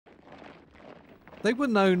They were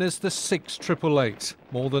known as the 6888,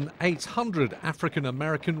 more than 800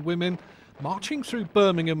 African-American women marching through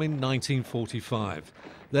Birmingham in 1945.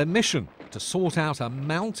 Their mission, to sort out a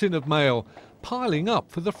mountain of mail piling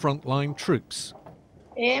up for the frontline troops.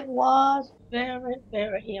 It was very,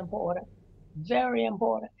 very important, very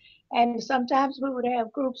important. And sometimes we would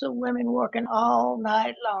have groups of women working all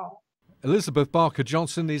night long. Elizabeth Barker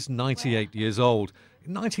Johnson is 98 years old.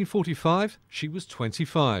 In 1945, she was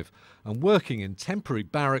 25 and working in temporary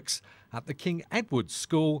barracks at the King Edward's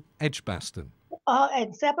School, Edgbaston.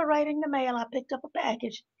 And separating the mail, I picked up a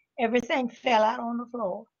package. Everything fell out on the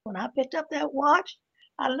floor. When I picked up that watch,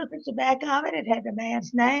 I looked at the back of it. It had the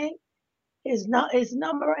man's name, his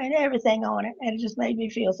number, and everything on it. And it just made me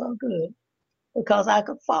feel so good because I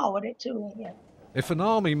could forward it to him. If an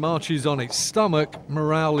army marches on its stomach,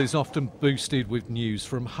 morale is often boosted with news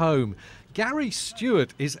from home. Gary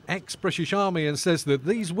Stewart is ex-British Army and says that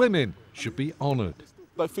these women should be honoured.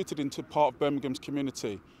 They fitted into part of Birmingham's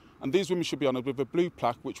community, and these women should be honoured with a blue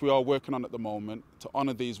plaque, which we are working on at the moment, to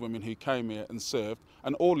honour these women who came here and served,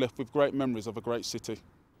 and all left with great memories of a great city.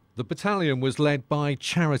 The battalion was led by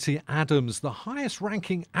Charity Adams, the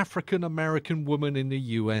highest-ranking African-American woman in the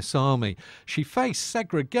US Army. She faced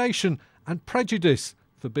segregation and prejudice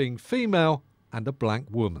for being female and a black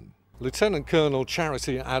woman. Lieutenant Colonel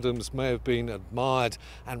Charity Adams may have been admired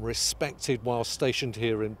and respected while stationed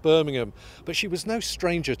here in Birmingham, but she was no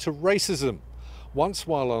stranger to racism. Once,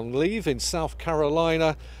 while on leave in South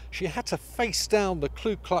Carolina, she had to face down the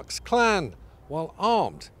Ku Klux Klan while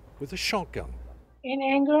armed with a shotgun. In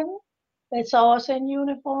England, they saw us in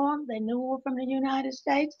uniform. They knew we were from the United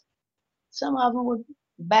States. Some of them would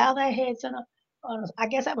bow their heads I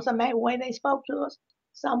guess that was the way they spoke to us.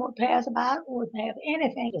 Some would pass by, wouldn't have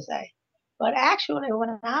anything to say. But actually,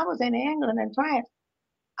 when I was in England and France,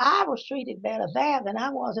 I was treated better there than I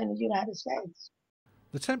was in the United States.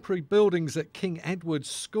 The temporary buildings at King Edward's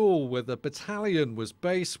School, where the battalion was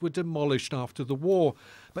based, were demolished after the war.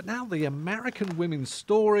 But now the American women's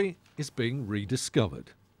story is being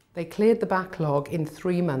rediscovered. They cleared the backlog in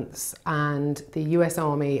 3 months, and the US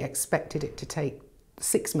Army expected it to take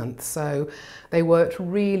 6 months. So they worked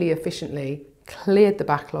really efficiently, cleared the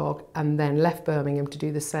backlog, and then left Birmingham to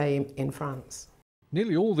do the same in France.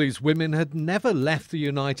 Nearly all these women had never left the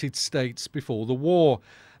United States before the war.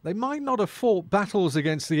 They might not have fought battles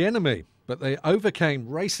against the enemy, but they overcame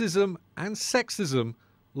racism and sexism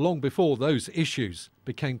long before those issues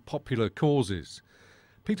became popular causes.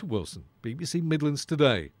 Peter Wilson, BBC Midlands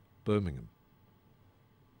Today, Birmingham.